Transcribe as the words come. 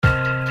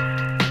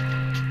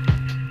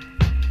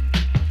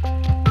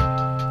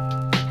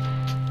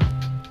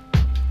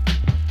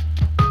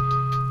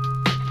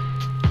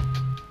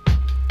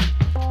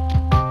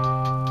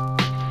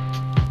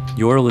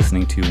You're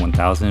listening to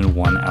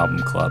 1001 Album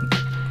Club,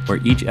 where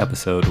each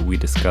episode we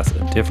discuss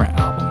a different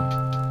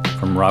album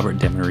from Robert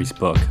Dimery's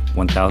book,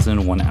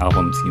 1001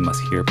 Albums You Must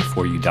Hear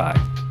Before You Die.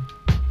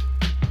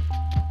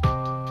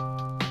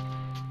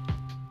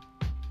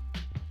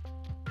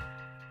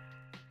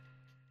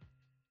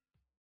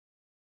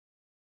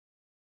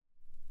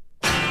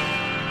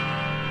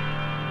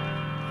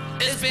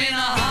 It's been a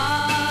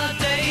hard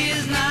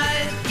day's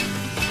night,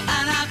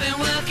 and I've been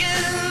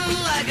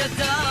working like a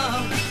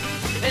dog.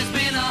 It's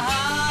been a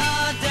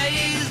hard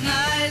day's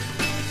night,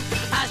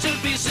 I should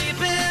be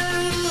sleeping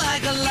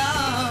like a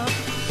log.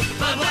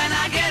 But when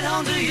I get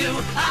home to you,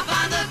 I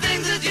find the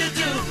things that you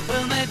do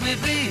will make me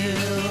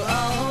feel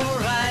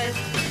alright.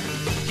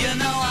 You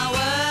know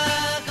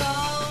I work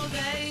all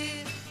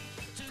day.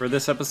 For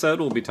this episode,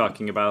 we'll be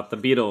talking about the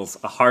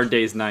Beatles, A Hard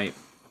Day's Night.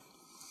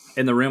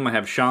 In the room, I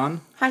have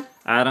Sean, Hi.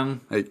 Adam,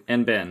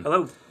 and Ben.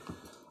 Hello.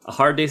 A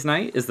Hard Day's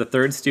Night is the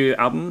third studio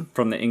album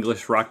from the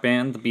English rock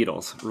band The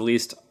Beatles,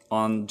 released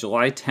on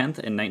July 10th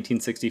in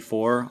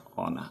 1964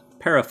 on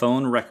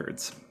Paraphone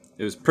Records.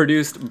 It was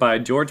produced by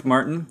George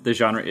Martin. The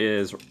genre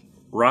is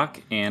rock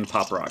and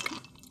pop rock.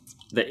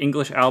 The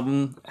English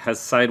album has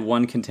side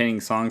one containing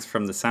songs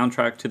from the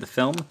soundtrack to the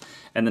film,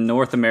 and the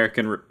North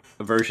American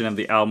version of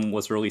the album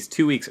was released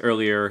 2 weeks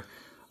earlier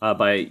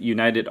by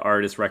United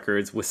Artists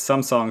Records, with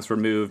some songs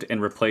removed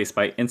and replaced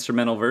by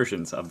instrumental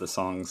versions of the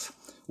songs.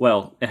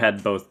 Well, it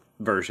had both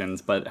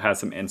versions, but it has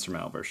some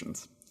instrumental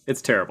versions.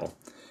 It's terrible.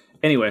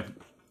 Anyway,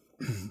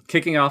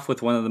 kicking off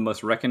with one of the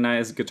most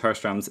recognized guitar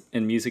strums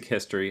in music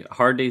history, A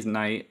Hard Day's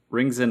Night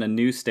rings in a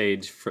new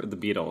stage for the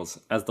Beatles.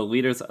 As the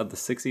leaders of the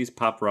 60s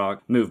pop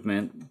rock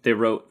movement, they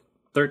wrote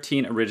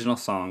 13 original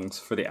songs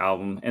for the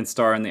album and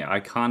star in the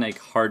iconic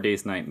Hard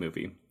Day's Night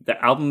movie.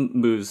 The album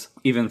moves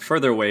even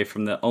further away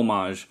from the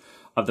homage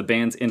of the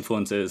band's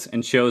influences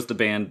and shows the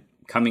band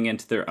coming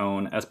into their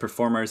own as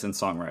performers and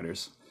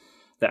songwriters.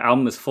 The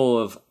album is full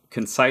of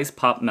concise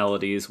pop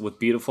melodies with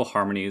beautiful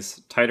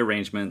harmonies, tight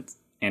arrangements,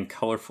 and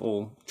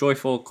colorful,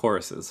 joyful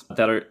choruses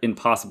that are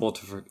impossible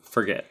to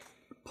forget.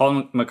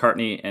 Paul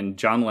McCartney and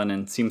John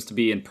Lennon seems to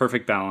be in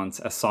perfect balance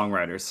as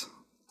songwriters.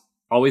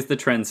 Always the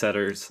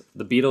trendsetters,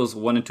 the Beatles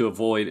wanted to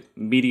avoid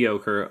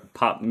mediocre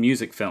pop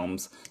music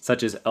films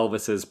such as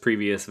Elvis's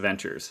previous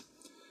ventures.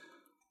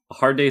 A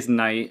Hard Day's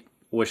Night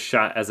was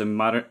shot as a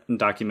modern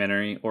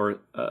documentary or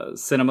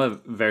cinema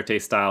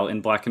verite style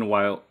in black and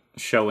white,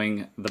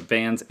 showing the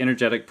band's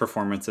energetic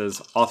performances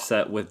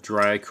offset with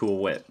dry, cool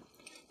wit.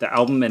 The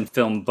album and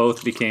film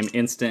both became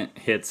instant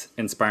hits,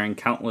 inspiring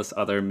countless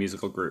other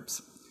musical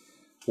groups.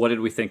 What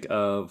did we think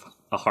of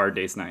A Hard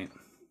Day's Night?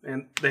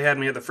 And they had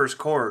me at the first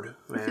chord,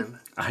 man.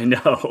 I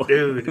know.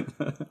 Dude.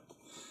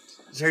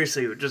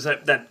 Seriously, just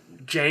that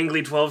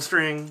jangly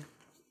 12-string.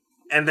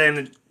 And then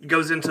it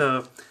goes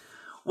into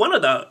one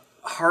of the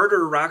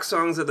harder rock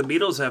songs that the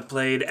Beatles have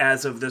played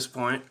as of this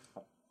point.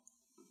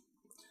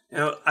 You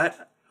know,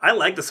 I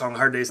like the song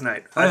Hard Day's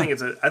Night. I think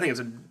it's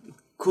a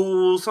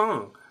cool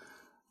song.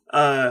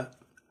 I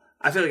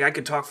feel like I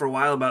could talk for a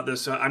while about this,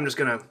 so I'm just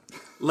gonna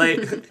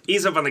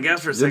ease up on the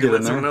gas for a second,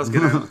 let someone else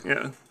get in.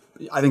 Yeah.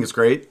 I think it's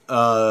great.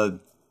 Beatles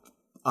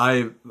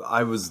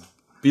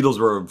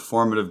were a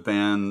formative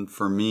band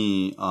for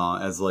me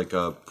as like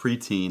a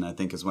preteen, I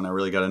think is when I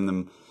really got into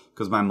them,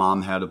 because my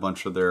mom had a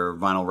bunch of their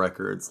vinyl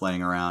records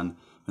laying around,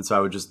 and so I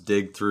would just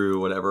dig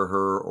through whatever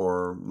her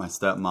or my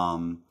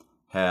stepmom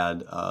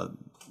had.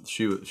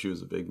 She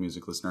was a big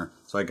music listener,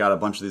 so I got a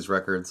bunch of these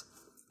records.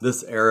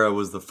 This era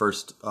was the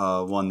first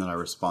one that I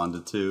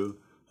responded to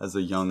as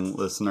a young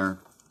listener,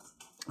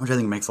 which I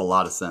think makes a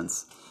lot of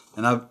sense.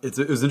 And it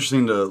was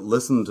interesting to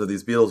listen to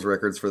these Beatles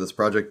records for this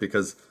project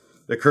because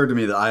it occurred to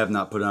me that I have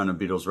not put on a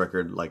Beatles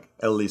record like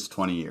at least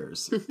 20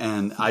 years.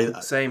 And I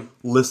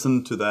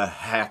listened to the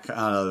heck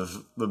out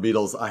of the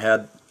Beatles. I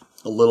had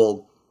a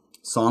little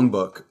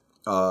songbook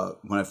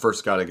when I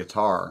first got a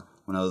guitar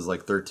when I was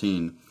like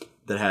 13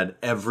 that had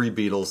every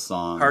Beatles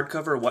song.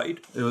 Hardcover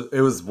white?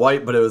 It was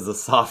white, but it was a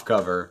soft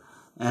cover.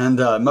 And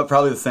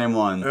probably the same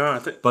one.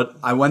 Yeah, but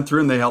I went through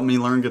and they helped me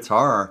learn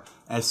guitar,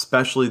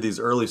 especially these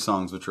early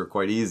songs, which were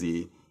quite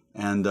easy.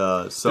 And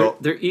so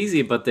they're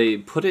easy, but they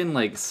put in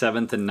like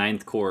 7th and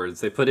 9th chords.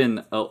 They put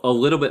in a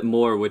little bit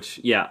more, which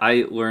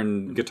I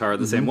learned guitar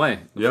the same way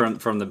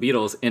from the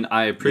Beatles, and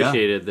I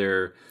appreciated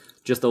their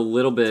just a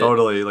little bit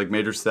totally like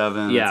major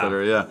 7,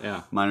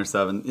 etc. Minor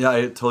 7. Yeah,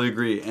 I totally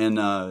agree. And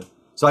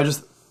so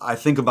I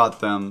think about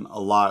them a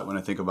lot when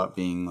I think about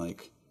being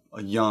like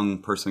a young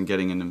person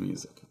getting into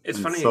music. It's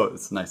funny. So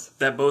it's nice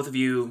that both of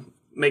you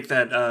make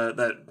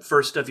that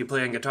first stuff you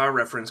play on guitar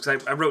reference,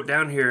 because I wrote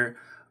down here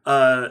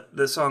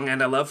the song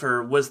 "And I Love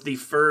Her" was the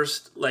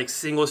first like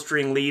single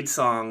string lead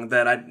song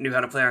that I knew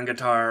how to play on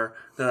guitar.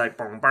 They're like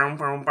boom boom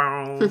boom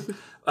boom.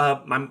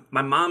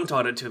 My mom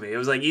taught it to me. It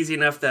was like easy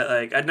enough that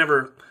like I'd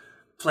never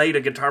played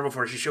a guitar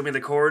before. She showed me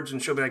the chords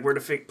and showed me like where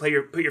to put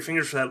your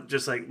fingers for that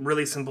just like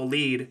really simple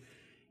lead,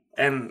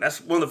 and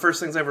that's one of the first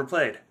things I ever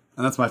played.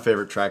 And that's my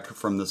favorite track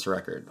from this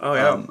record. Oh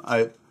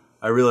yeah.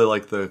 I really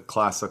like the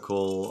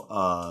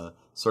classical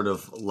sort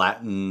of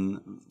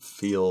Latin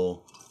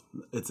feel.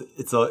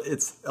 It's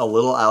a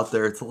little out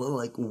there. It's a little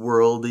like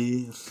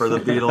worldy for the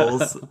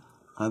Beatles.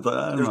 I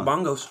don't There's know.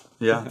 bongos.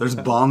 Yeah, there's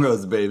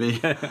bongos,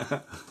 baby.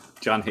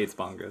 John hates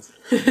bongos.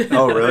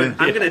 Oh, really?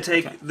 I'm going to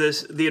take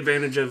the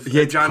advantage of He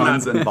hates John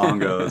puns not. and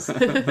bongos.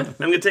 I'm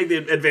going to take the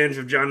advantage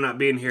of John not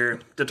being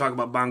here to talk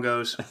about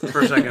bongos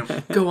for a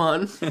second. Go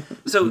on.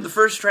 So the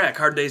first track,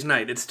 Hard Day's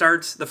Night, it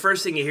starts, the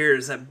first thing you hear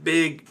is that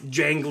big,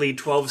 jangly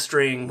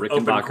 12-string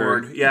open Rickenbacker.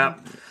 chord. Yeah.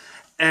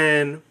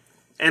 And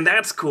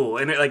that's cool.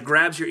 And it like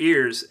grabs your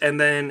ears. And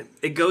then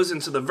it goes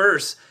into the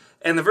verse.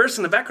 And the verse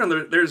in the background,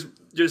 there's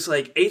just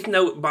like eighth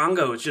note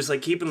bongos, just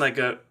like keeping like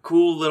a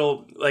cool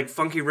little like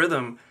funky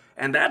rhythm.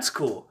 And that's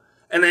cool.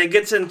 And then it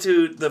gets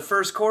into the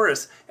first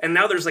chorus. And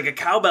now there's like a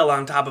cowbell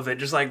on top of it,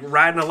 just like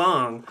riding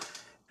along.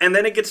 And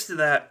then it gets to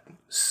that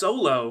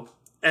solo.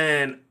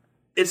 And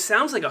it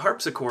sounds like a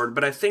harpsichord,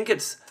 but I think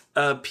it's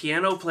a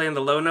piano playing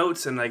the low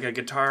notes and like a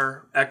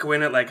guitar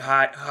echoing it like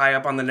high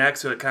up on the neck,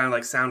 so it kind of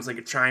like sounds like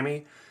a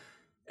chimey.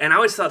 And I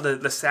always thought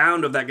the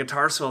sound of that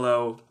guitar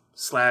solo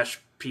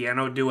 /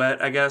 piano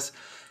duet, I guess,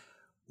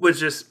 was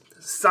just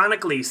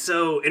sonically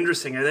so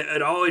interesting.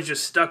 It always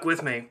just stuck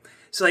with me.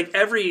 So like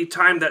every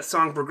time that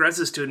song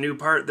progresses to a new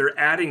part, they're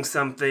adding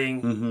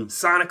something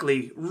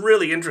sonically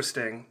really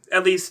interesting,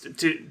 at least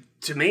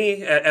to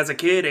me as a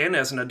kid and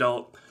as an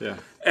adult. Yeah.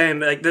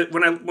 And like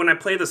when I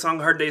play the song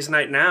Hard Day's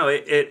Night now,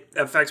 it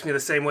affects me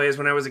the same way as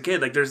when I was a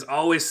kid. Like there's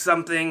always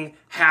something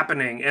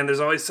happening and there's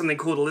always something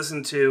cool to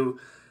listen to.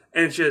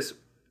 And it's just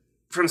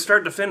from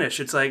start to finish,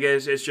 it's like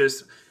it's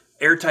just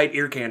airtight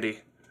ear candy.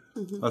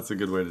 That's a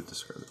good way to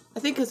describe it.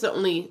 I think it's the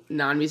only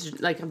non-musician.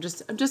 Like I'm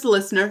just a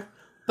listener.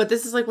 But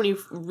this is like when you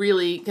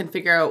really can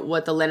figure out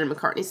what the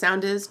Lennon-McCartney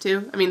sound is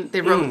too. I mean,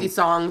 they wrote these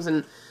songs,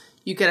 and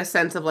you get a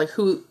sense of like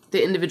who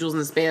the individuals in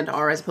this band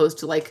are, as opposed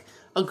to like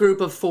a group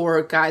of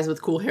 4 guys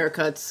with cool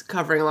haircuts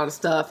covering a lot of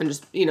stuff, and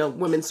just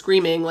women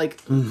screaming,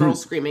 like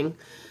girls screaming.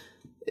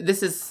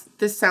 This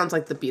sounds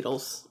like the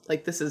Beatles.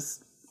 Like this is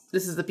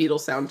the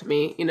Beatles sound to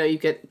me. You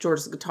get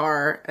George's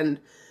guitar, and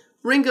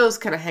Ringo's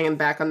kind of hanging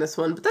back on this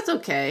one, but that's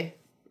okay.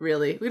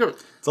 Really, we don't.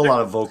 It's a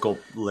lot of vocal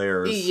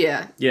layers.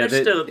 Yeah. Yeah,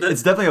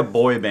 It's definitely a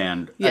boy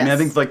band. Yes. I mean, I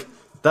think like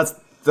that's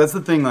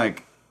the thing.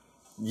 Like,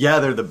 yeah,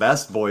 they're the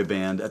best boy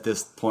band at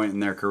this point in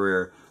their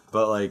career,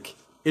 but like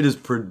it is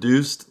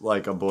produced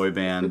like a boy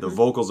band. The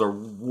vocals are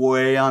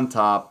way on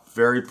top,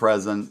 very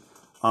present.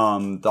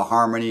 The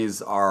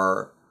harmonies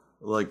are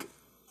like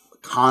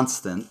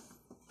constant,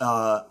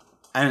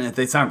 and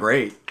they sound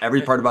great.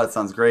 Every part about it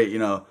sounds great.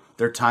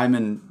 Their time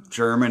in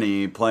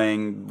Germany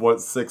playing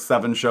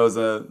 6-7 shows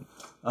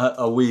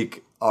a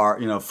week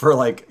are for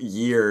like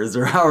years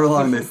or however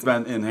long they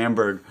spent in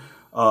Hamburg,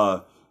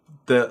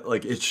 that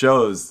like it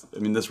shows. I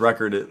mean, this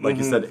record, like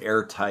you said,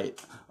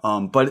 airtight,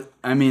 but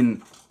I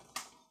mean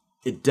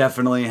it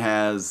definitely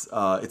has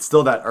it's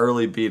still that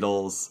early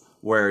Beatles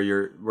where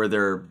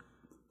they're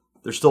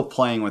still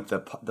playing with the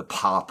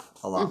pop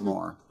a lot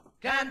more.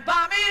 Can't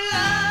buy me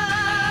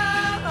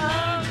love,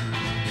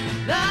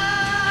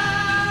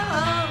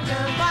 love,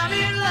 can't buy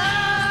me love.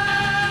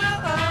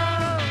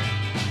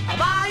 I'll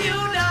buy you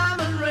a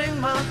diamond ring,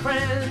 my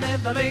friend,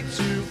 if that makes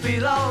you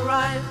feel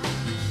alright.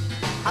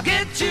 I'll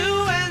get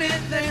you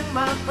anything,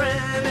 my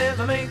friend, if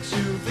it makes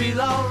you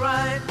feel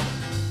alright.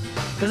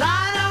 'Cause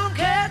I don't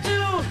care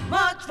too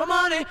much for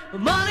money, but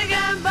money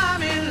can't buy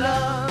me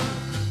love.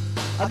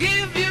 I'll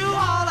give you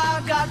all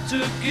I've got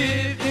to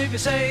give if you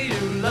say you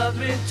love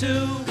me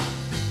too.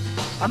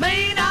 I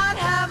may not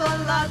have a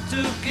lot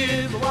to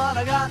give, but what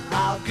I got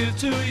I'll give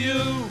to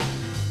you.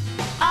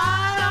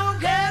 I don't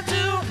care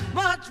too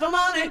much for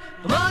money,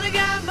 but money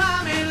can't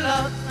buy me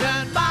love,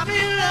 can't buy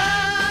me love.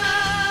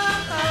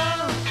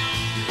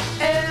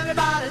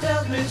 Everybody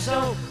tells me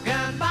so,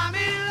 can't buy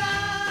me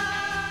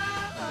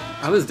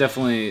love. I was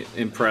definitely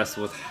impressed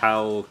with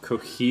how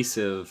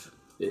cohesive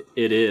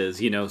it is.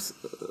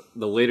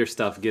 The later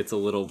stuff gets a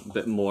little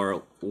bit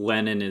more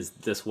Lennon is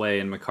this way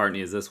and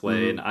McCartney is this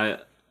way, and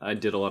I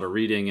did a lot of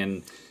reading,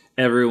 and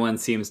everyone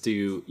seems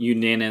to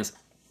unanimous,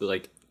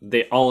 like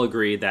they all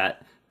agree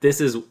that this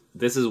is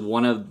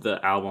one of the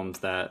albums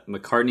that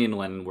McCartney and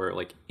Lennon were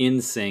like in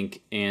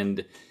sync,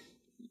 and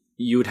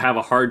you would have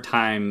a hard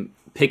time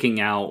picking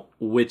out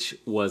which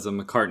was a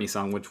McCartney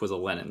song, which was a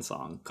Lennon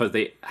song, because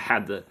they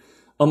had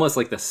almost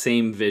like the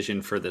same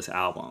vision for this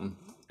album.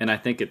 And I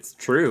think it's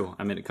true.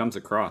 I mean, it comes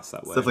across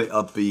that way. It's definitely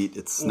upbeat.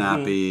 It's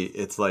snappy.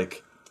 It's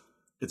like,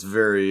 it's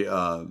very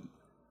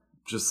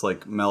just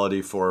like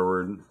melody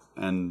forward,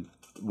 and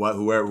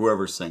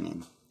whoever's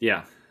singing.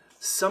 Yeah.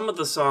 Some of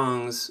the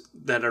songs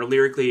that are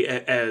lyrically,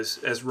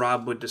 as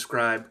Rob would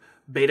describe,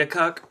 beta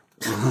cuck.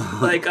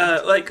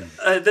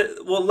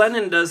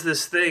 Lennon does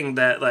this thing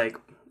that like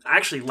I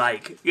actually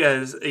like,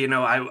 because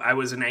I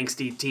was an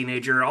angsty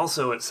teenager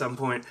also at some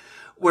point,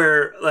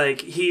 where like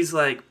he's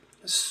like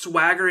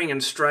swaggering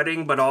and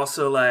strutting, but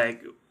also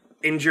like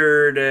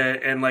injured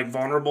and like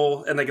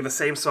vulnerable, and like in the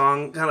same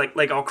song, kind of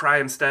like I'll Cry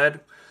Instead,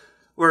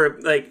 where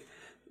like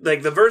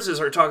the verses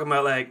are talking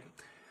about like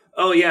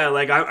oh yeah,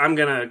 like I'm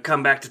gonna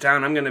come back to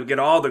town, I'm gonna get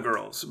all the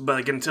girls, but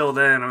like until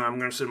then, I'm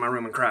gonna sit in my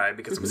room and cry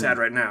because I'm sad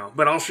right now.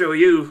 But I'll show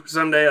you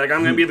someday, like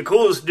I'm gonna be the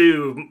coolest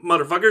dude,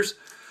 motherfuckers.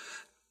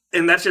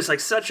 And that's just like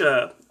such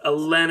a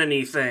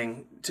Lennon-y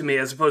thing to me,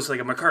 as opposed to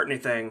like a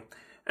McCartney thing.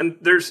 And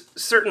there's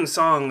certain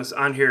songs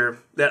on here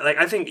that, like,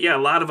 I think, yeah, a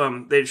lot of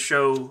them, they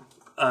show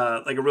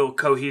like a real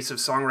cohesive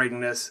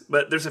songwritingness.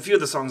 But there's a few of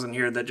the songs in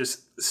here that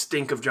just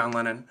stink of John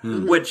Lennon,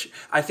 which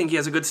I think he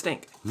has a good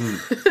stink.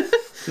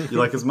 You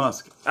like his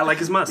musk? I like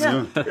his musk.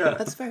 Yeah,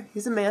 that's fair.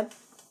 He's a man.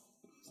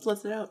 Just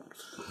lets it out.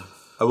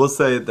 I will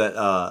say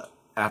that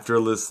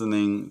after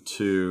listening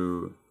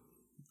to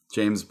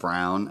James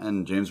Brown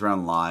and James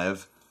Brown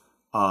Live,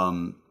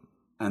 and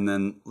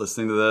then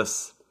listening to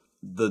this,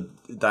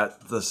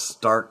 the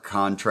stark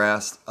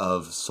contrast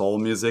of soul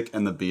music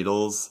and the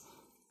Beatles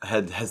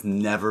has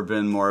never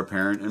been more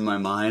apparent in my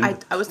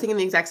mind. I was thinking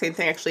the exact same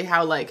thing, actually,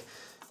 how, like,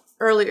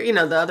 earlier, you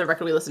know, the other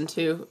record we listened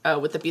to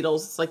with the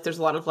Beatles, it's like there's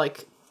a lot of,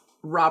 like,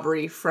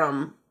 robbery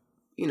from,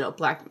 you know,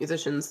 black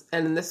musicians.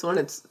 And in this one,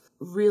 it's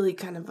really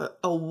kind of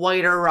a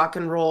whiter rock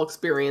and roll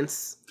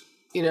experience.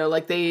 You know,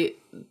 like, they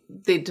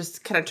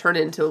just kind of turned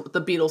into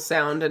the Beatles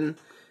sound, and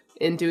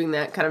in doing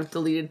that kind of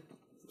deleted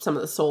some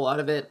of the soul out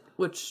of it,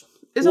 which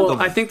is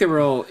I think they were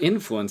all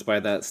influenced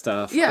by that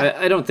stuff. Yeah.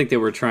 I don't think they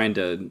were trying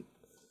to,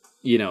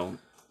 you know,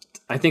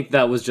 I think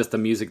that was just the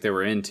music they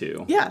were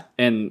into. Yeah.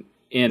 And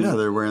yeah,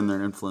 they're wearing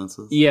their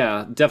influences.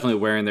 yeah, definitely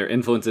wearing their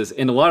influences.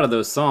 In a lot of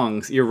those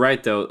songs, you're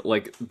right though,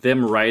 like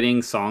them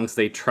writing songs,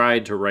 they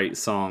tried to write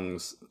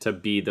songs to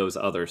be those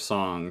other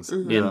songs.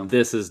 And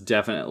this is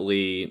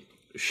definitely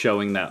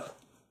showing that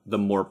the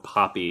more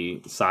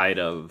poppy side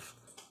of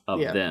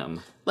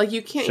them. like,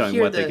 you can't Showing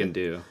hear what they can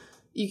do.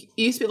 You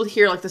used to be able to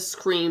hear, like, the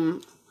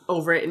scream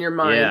over it in your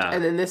mind, Yeah.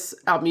 and then this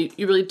album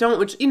you really don't,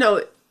 which, you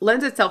know,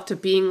 lends itself to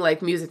being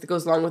like music that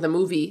goes along with a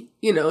movie.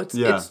 You know,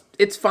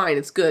 it's fine,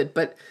 it's good,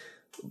 but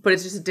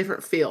it's just a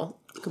different feel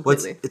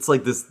completely. It's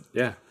like this.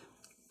 Yeah.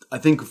 I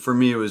think for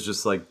me, it was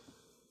just like,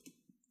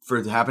 for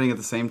it happening at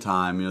the same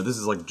time, you know, this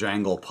is like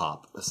jangle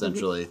pop,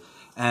 essentially.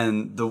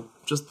 And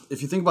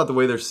if you think about the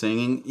way they're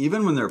singing,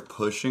 even when they're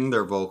pushing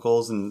their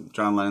vocals and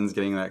John Lennon's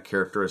getting that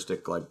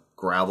characteristic, like,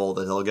 gravel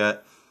that he'll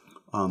get,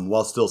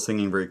 while still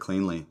singing very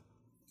cleanly.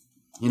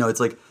 You know, it's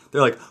like,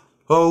 they're like,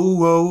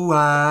 oh,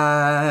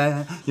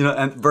 I, you know,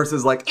 and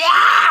versus like,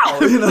 yow!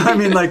 You know, I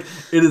mean, like,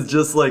 it is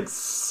just like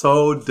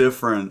so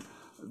different.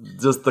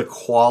 Just the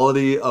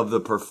quality of the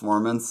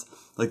performance.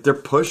 Like, they're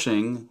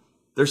pushing,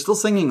 they're still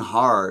singing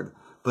hard,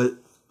 but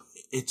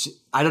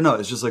I don't know,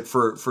 it's just like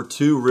for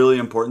two really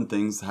important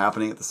things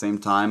happening at the same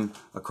time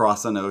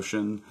across an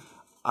ocean,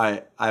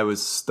 I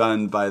was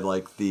stunned by,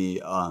 like,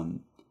 the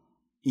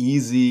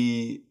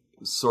easy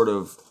sort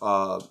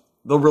of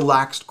the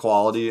relaxed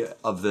quality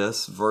of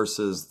this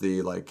versus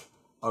the, like,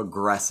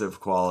 aggressive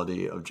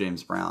quality of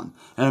James Brown.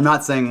 And I'm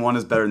not saying one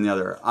is better than the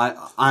other.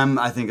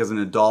 I think as an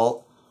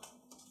adult,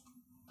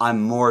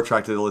 I'm more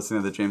attracted to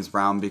listening to the James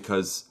Brown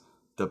because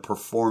the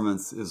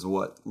performance is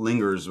what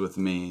lingers with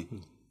me.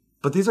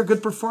 But these are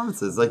good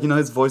performances. Like, you know,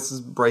 his voice is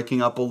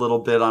breaking up a little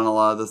bit on a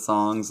lot of the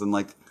songs, and,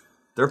 like,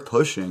 they're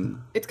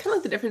pushing. It's kind of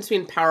like the difference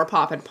between power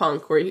pop and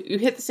punk, where you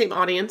hit the same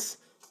audience.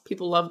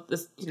 People love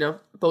this, you know,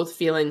 both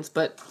feelings,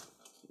 but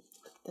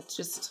that's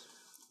just,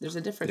 there's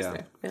a difference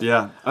there.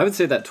 Yeah. I would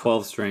say that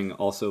 12-string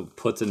also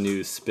puts a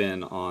new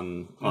spin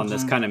on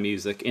this kind of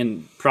music,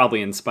 and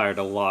probably inspired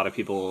a lot of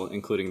people,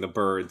 including the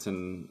Byrds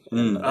and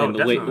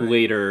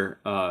later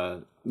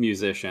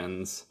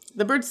musicians.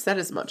 The Byrds said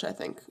as much, I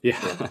think.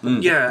 Yeah.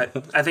 Yeah,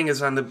 I think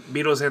it's on the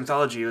Beatles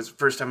anthology. It was the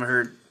first time I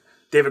heard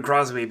David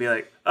Crosby be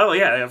like, oh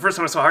yeah, the first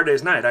time I saw Hard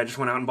Day's Night, I just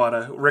went out and bought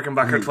a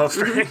Rickenbacker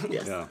 12-string.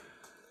 Yes. Yeah.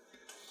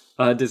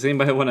 Does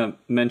anybody want to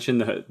mention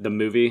the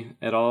movie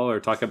at all, or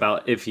talk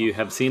about if you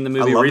have seen the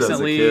movie loved it as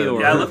a recently? kid.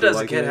 Or Yeah, I loved it if as you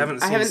a like kid. it? Haven't I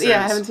seen haven't, it since. I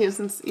haven't seen it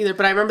since either,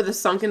 but I remember the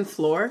sunken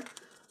floor.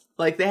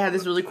 Like, they had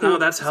this really cool Oh,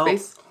 that's Help.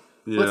 space.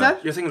 Yeah. What's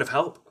that? You're thinking of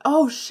Help.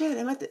 Oh, shit.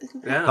 Am I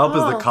Yeah. Help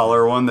is the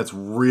color one that's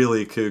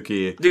really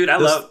kooky. Dude, I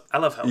This-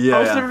 love Help. Yeah.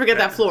 I'll just never forget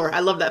that floor.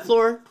 I love that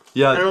floor.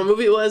 Yeah. I don't know what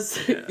movie it was.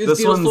 It was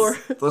This Beatles floor.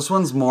 this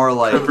one's more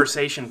like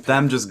Conversation.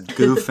 them just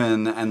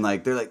goofing and,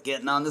 like, they're like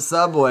getting on the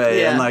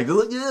subway Yeah. and, like,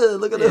 look at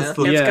this.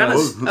 Yeah. It's Yeah. kind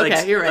of like,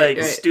 Okay, you're right, like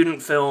you're right.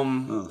 student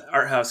film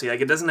art housey. Like,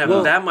 it doesn't have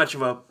Well- that much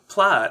of a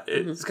plot.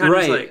 It's kind of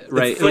Right, just like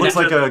right. It looks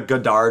like a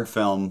Godard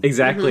film.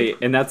 Exactly,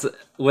 and that's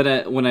when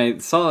I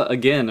saw it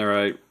again, or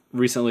I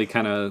recently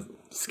kind of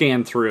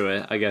scanned through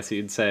it. I guess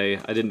you'd say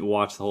I didn't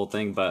watch the whole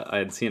thing, but I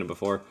had seen it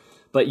before.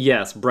 But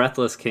yes,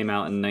 Breathless came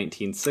out in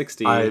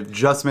 1960. I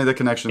just made the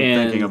connection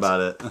And- thinking about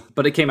it.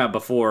 but it came out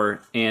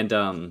before, and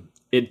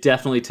it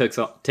definitely takes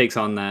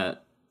on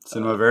that.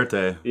 Cinema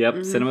Verite.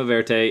 Yep, Cinema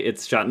Verite.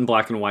 It's shot in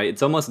black and white.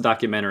 It's almost a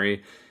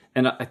documentary,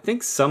 and I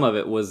think some of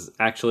it was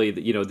actually,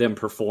 you know, them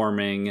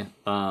performing.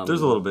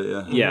 There's a little bit,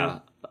 yeah. Yeah,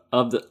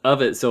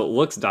 of it, so it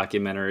looks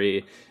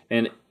documentary,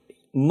 and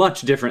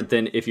much different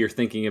than if you're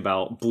thinking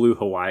about Blue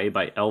Hawaii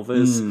by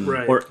Elvis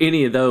Right. or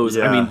any of those.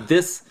 I Yeah. mean,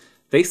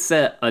 they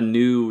set a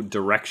new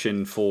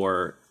direction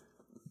for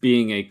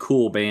being a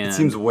cool band. It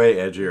seems way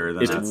edgier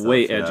than it's that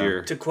way stuff, yeah.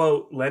 edgier. To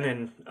quote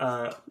Lennon,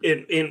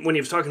 when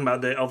he was talking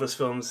about the Elvis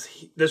films,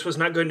 this was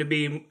not going to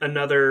be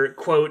another,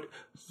 quote,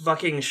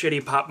 fucking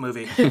shitty pop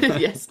movie.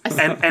 Yes. I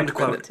saw End that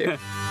quote. too.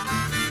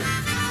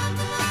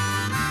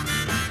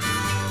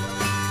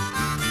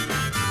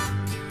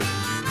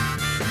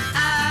 I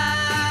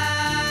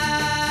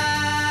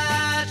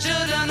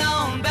should've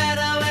known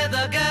better with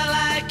a girl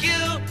like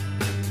you,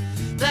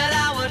 that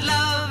I would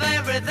love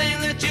everything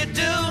that you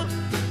do,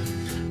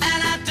 and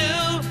I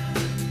do.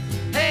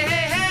 Hey,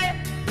 hey,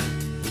 hey,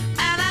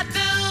 and I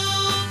do.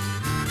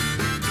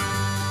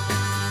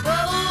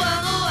 Whoa,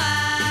 whoa,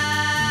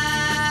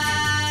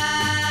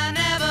 I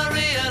never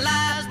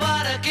realized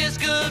what a kiss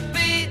could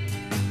be.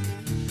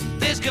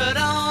 This could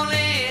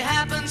only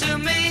happen to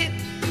me.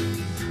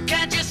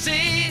 Can't you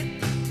see?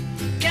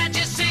 Can't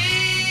you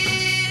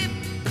see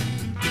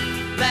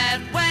that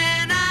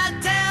when I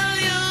tell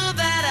you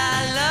that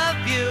I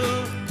love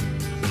you,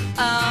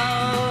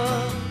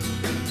 oh,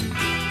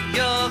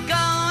 you're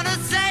gonna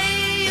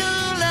say you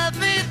love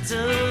me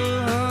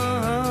too.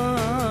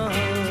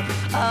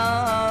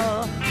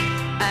 Oh,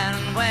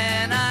 and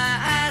when I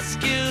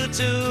ask you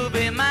to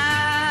be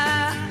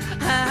mine,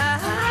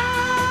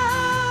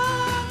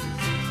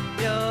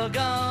 you're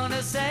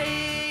gonna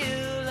say you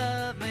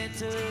love me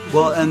too.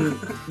 Well, and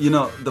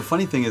the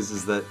funny thing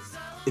is that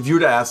if you were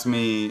to ask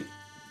me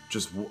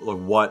just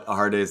what A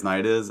Hard Day's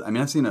Night is, I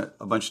mean, I've seen it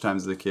a bunch of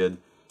times as a kid.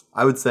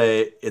 I would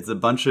say it's a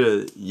bunch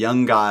of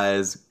young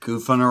guys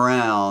goofing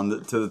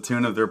around to the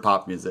tune of their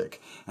pop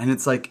music. And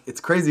it's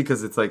crazy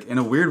because it's like, in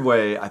a weird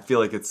way, I feel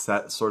like it's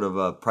set sort of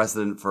a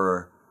precedent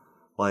for,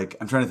 like,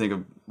 I'm trying to think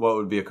of what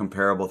would be a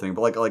comparable thing,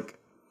 but like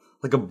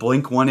a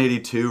Blink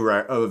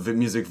 182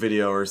 music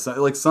video or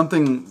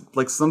something,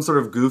 like some sort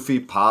of goofy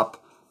pop.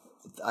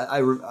 I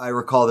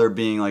recall there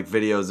being like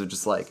videos of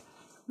just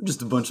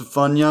a bunch of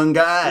fun young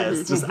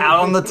guys just out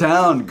on the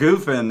town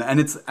goofing,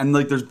 and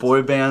like there's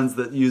boy bands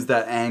that use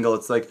that angle.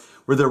 It's like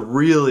where they're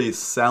really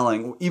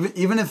selling,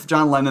 even if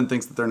John Lennon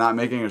thinks that they're not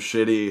making a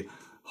shitty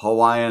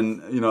Hawaiian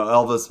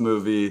Elvis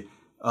movie,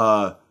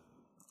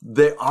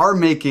 they are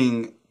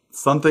making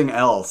something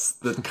else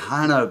that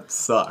kind of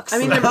sucks. I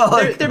mean,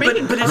 they're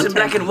making But it's in content.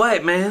 black and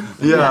white, man.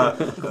 yeah.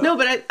 No,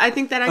 but I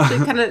think that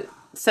actually kind of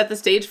set the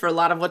stage for a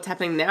lot of what's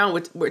happening now,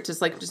 which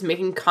is like just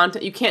making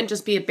content. You can't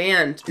just be a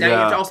band. Now you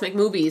have to also make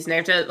movies. Now you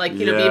have to be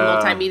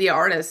multimedia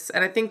artists.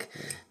 And I think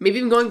maybe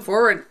even going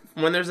forward,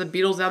 when there's a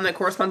Beatles album that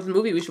corresponds to the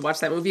movie, we should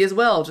watch that movie as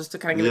well, just to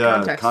kind of give the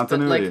context.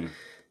 Continuity.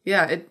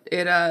 But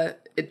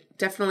it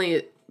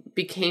definitely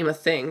became a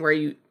thing where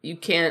you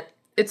can't.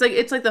 It's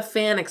like the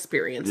fan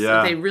experience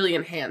that they really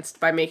enhanced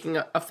by making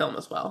a film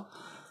as well.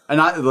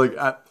 And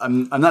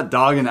I'm not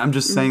dogging. I'm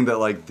just saying that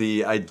like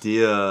the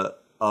idea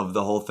of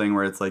the whole thing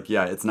where it's like,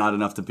 it's not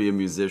enough to be a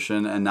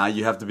musician, and now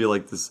you have to be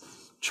like this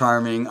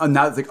charming. Oh,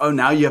 now it's like,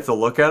 now you have to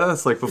look at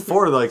us. Like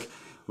before, like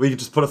we could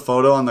just put a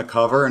photo on the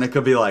cover and it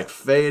could be like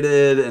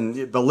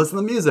faded, but listen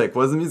to the music.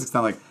 What does the music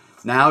sound like?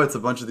 Now it's a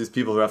bunch of these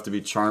people who have to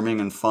be charming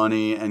and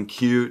funny and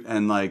cute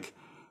and like.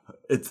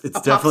 It's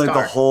definitely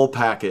the whole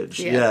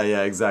package. Yeah,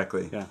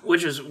 exactly. Yeah.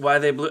 Which is why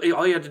they blew.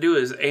 All you had to do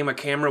is aim a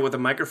camera with a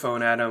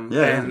microphone at them,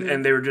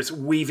 and they were just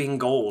weaving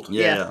gold.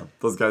 Yeah.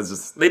 Those guys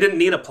just. They didn't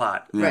need a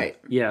plot. Yeah. Right.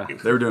 Yeah.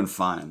 They were doing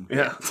fine.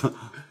 Yeah.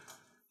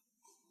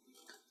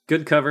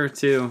 Good cover,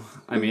 too.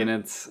 I mean,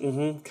 it's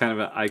kind of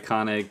an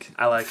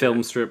iconic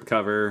film strip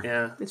cover.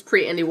 Yeah. It's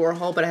pre-Andy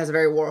Warhol, but it has a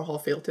very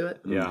Warhol feel to it.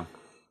 Yeah.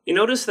 You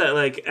notice that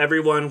like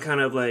everyone kind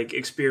of like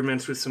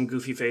experiments with some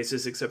goofy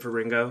faces except for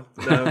Ringo.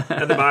 Though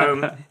at the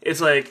bottom, it's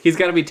like He's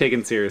got to be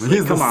taken seriously.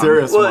 He's Come the on.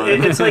 serious well,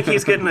 one. it's like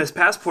he's getting his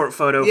passport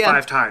photo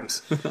 5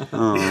 times. Ringo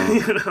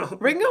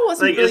wasn't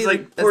Like really it's like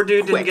as poor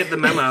dude quick. didn't get the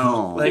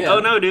memo. Oh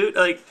no, dude!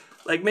 Like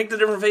make the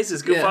different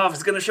faces goof off.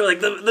 It's gonna show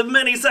like the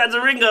many sides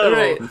of Ringo.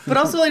 Right. But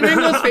also like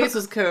Ringo's face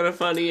was kind of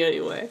funny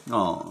anyway.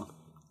 Oh.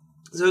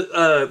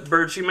 So,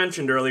 Birch, you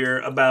mentioned earlier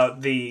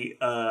about the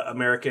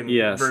American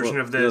version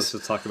of this. Let's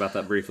just talk about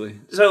that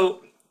briefly.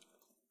 So,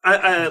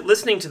 I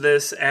listening to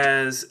this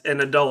as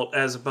an adult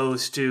as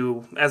opposed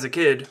to as a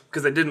kid,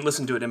 because I didn't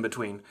listen to it in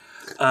between.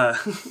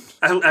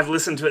 I've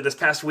listened to it this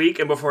past week,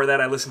 and before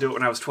that I listened to it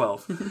when I was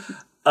 12.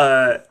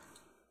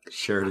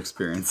 Shared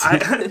experience.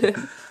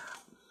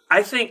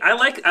 I think I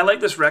like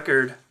this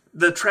record.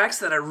 The tracks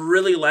that I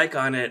really like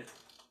on it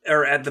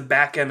are at the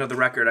back end of the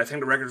record. I think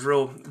the record's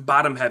real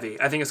bottom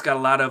heavy. I think it's got a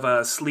lot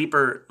of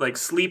sleeper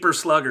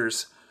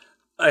sluggers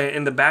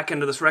in the back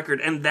end of this record,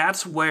 and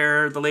that's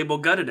where the label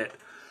gutted it.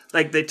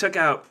 Like they took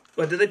out.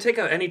 What did they take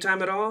out?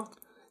 Anytime at all?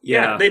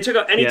 Yeah, they took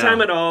out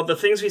Anytime at all. The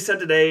Things We Said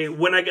Today,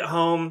 When I Get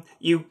Home,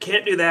 You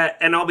Can't Do That,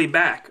 and I'll Be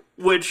Back,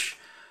 which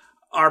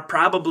are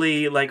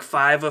probably like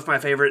 5 of my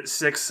favorite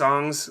 6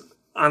 songs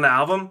on the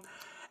album.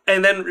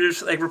 And then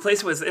just like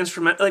replace it with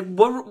instrument. Like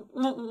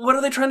what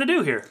are they trying to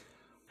do here?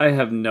 I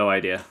have no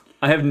idea.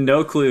 I have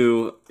no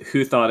clue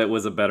who thought it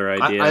was a better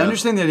idea. I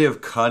understand the idea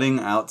of cutting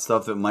out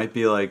stuff that might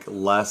be like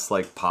less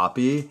like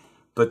poppy,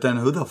 But then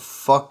who the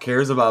fuck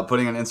cares about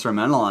putting an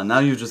instrumental on? Now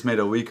you just made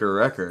a weaker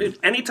record.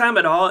 Anytime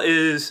at All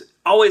is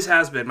always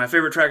has been my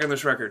favorite track on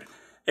this record.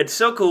 It's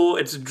so cool.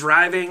 It's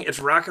driving. It's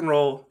rock and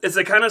roll. It's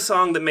the kind of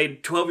song that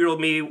made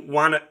 12-year-old me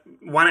want to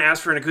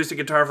ask for an acoustic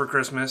guitar for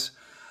Christmas.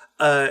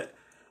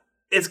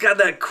 It's got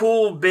that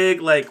cool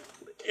big like.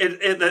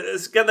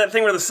 It's got that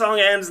thing where the song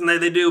ends and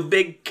they do a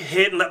big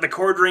hit and let the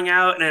chord ring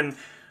out, and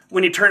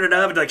when you turn it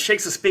up, it like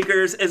shakes the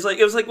speakers. It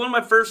was like one of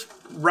my first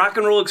rock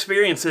and roll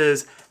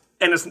experiences,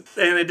 and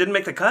it didn't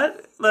make the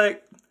cut.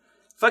 Like,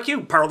 fuck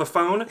you,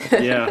 Parlophone.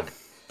 Yeah.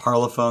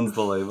 Parlophone's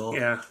the label.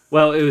 Yeah.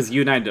 Well, it was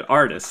United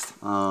Artists.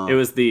 It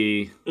was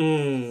the.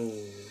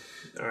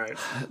 All right.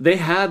 They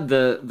had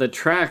the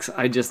tracks.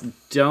 I just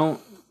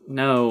don't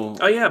know.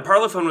 Oh yeah,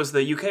 Parlophone was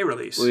the UK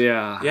release.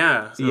 Yeah.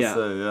 Yeah. Yeah. I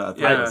thought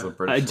it was a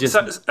British. I just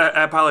So,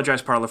 I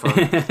apologize, Parlophone.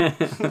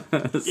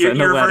 your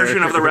send a letter.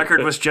 version of the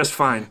record was just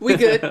fine. We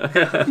good.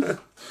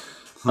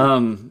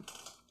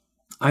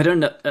 I don't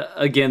know.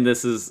 Again,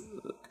 this is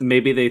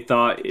maybe they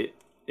thought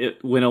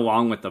it went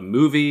along with the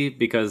movie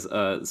because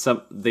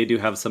they do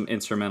have some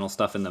instrumental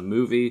stuff in the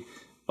movie,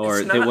 or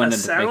It's they not a wanted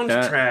to make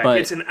that. soundtrack. But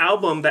It's an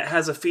album that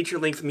has a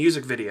feature-length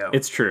music video.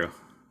 it's true.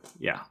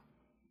 Yeah.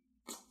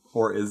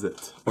 Or is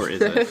it? Or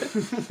is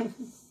it?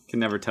 Can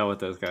never tell with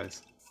those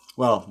guys.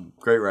 Well,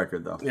 great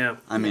record though. Yeah.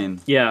 I mean,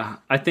 Yeah,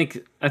 I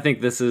think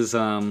this is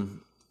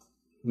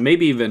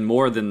maybe even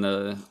more than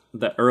the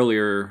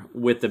earlier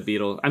with the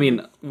Beatles. I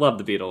mean, love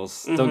the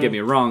Beatles. Don't get me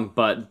wrong,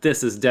 but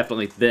this is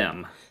definitely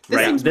them.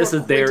 This seems This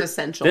more is their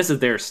quintessential. This is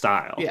their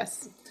style.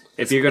 Yes.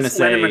 If you're gonna It's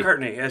say Lennon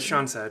McCartney, as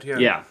Sean said. Yeah.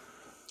 yeah,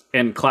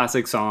 and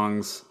classic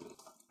songs.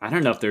 I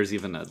don't know if there's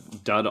even a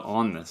dud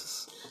on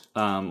this,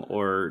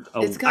 or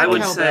a It's got I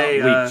would cowbell.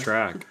 say weak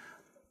track.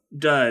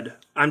 Dud.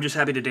 I'm just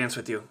happy to dance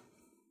with you.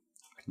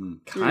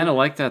 Kind of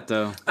like that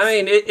though. I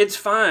mean, it's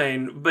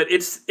fine, but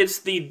it's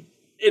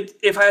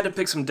if I had to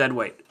pick some dead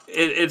weight,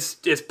 it's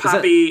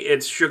poppy,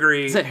 it's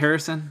sugary. Is it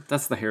Harrison?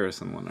 That's the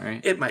Harrison one, right?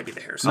 It might be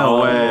the Harrison.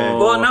 No way.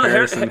 Well, no,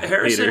 Harrison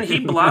Harrison, hater. he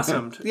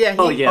blossomed. Yeah.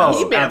 yeah.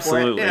 He made Absolutely. Up for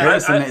it. Yeah.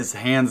 Harrison is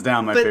hands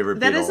down my But favorite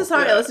that Beatle. is the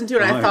song I listened to,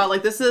 and I Right. thought,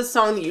 like, this is a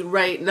song that you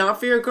write not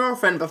for your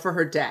girlfriend, but for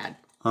her dad.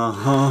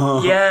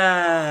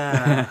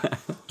 Yeah,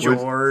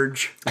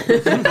 George.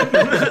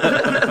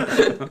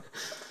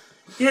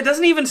 Yeah, it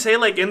doesn't even say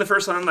like in the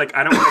first song like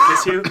I don't want to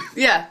kiss you.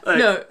 Yeah. Like,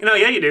 No.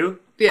 yeah, you do.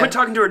 Yeah. Quit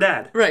talking to her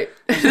dad. Right.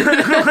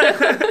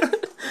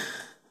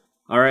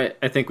 All right,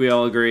 I think we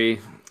all agree.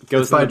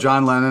 Goes It's by in the-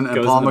 John Lennon and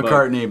goes Paul in the book.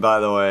 McCartney, by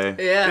the way.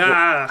 Yeah.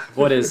 Ah,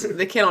 What is?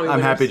 They can't all be I'm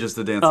winners. happy just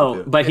to dance Oh,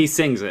 with you. but he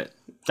sings it.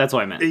 That's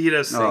what I meant. he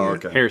does sing Oh,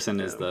 it. okay. Harrison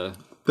is the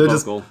They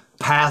just vocal.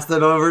 passed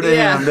it over to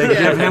Yeah. him. They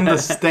Yeah. give him the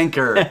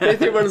stinker. They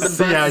threw one of the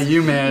See how best.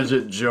 you manage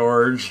it,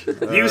 George.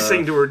 You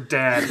sing to her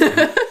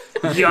dad.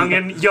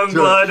 Young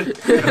blood.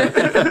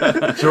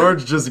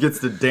 George just gets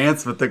to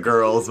dance with the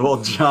girls while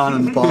John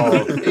and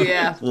Paul,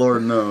 Yeah.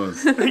 Lord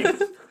knows.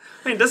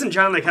 I mean, doesn't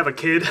John like have a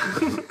kid?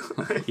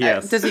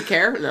 Yes. Does he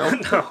care? No.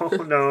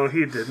 No,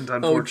 he didn't.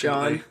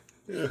 Unfortunately.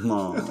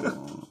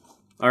 Oh.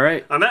 All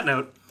right. On that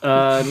note,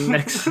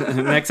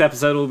 Next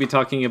episode we'll be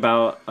talking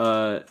about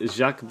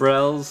Jacques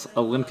Brel's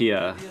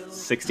Olympia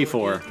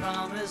 '64.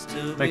 Promise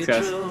to Thanks, be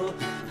guys. true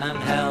and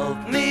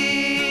help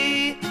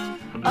me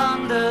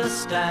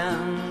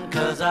understand.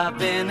 'Cause I've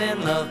been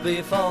in love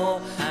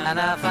before, and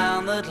I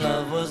found that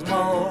love was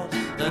more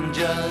than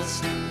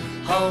just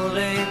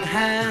holding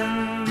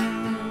hands.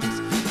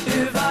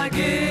 If I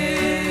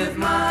give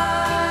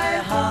my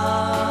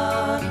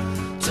heart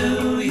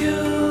to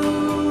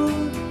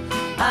you,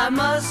 I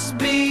must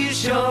be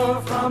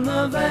sure from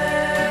the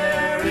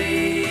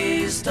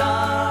very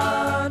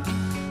start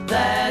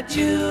that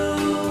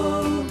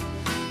you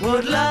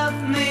would love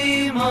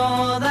me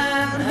more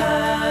than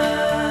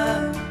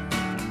her.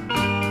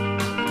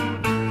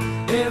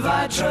 If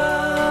I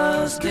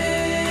trust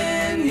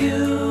in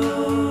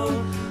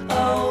you,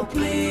 oh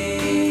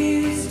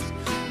please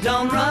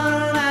don't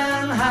run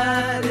and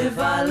hide. If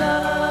I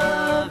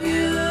love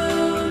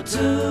you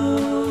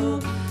too,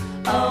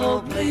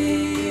 oh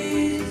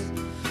please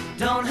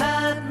don't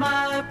hurt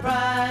my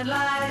pride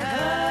like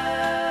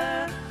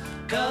her.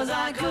 'Cause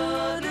I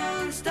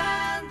couldn't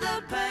stand the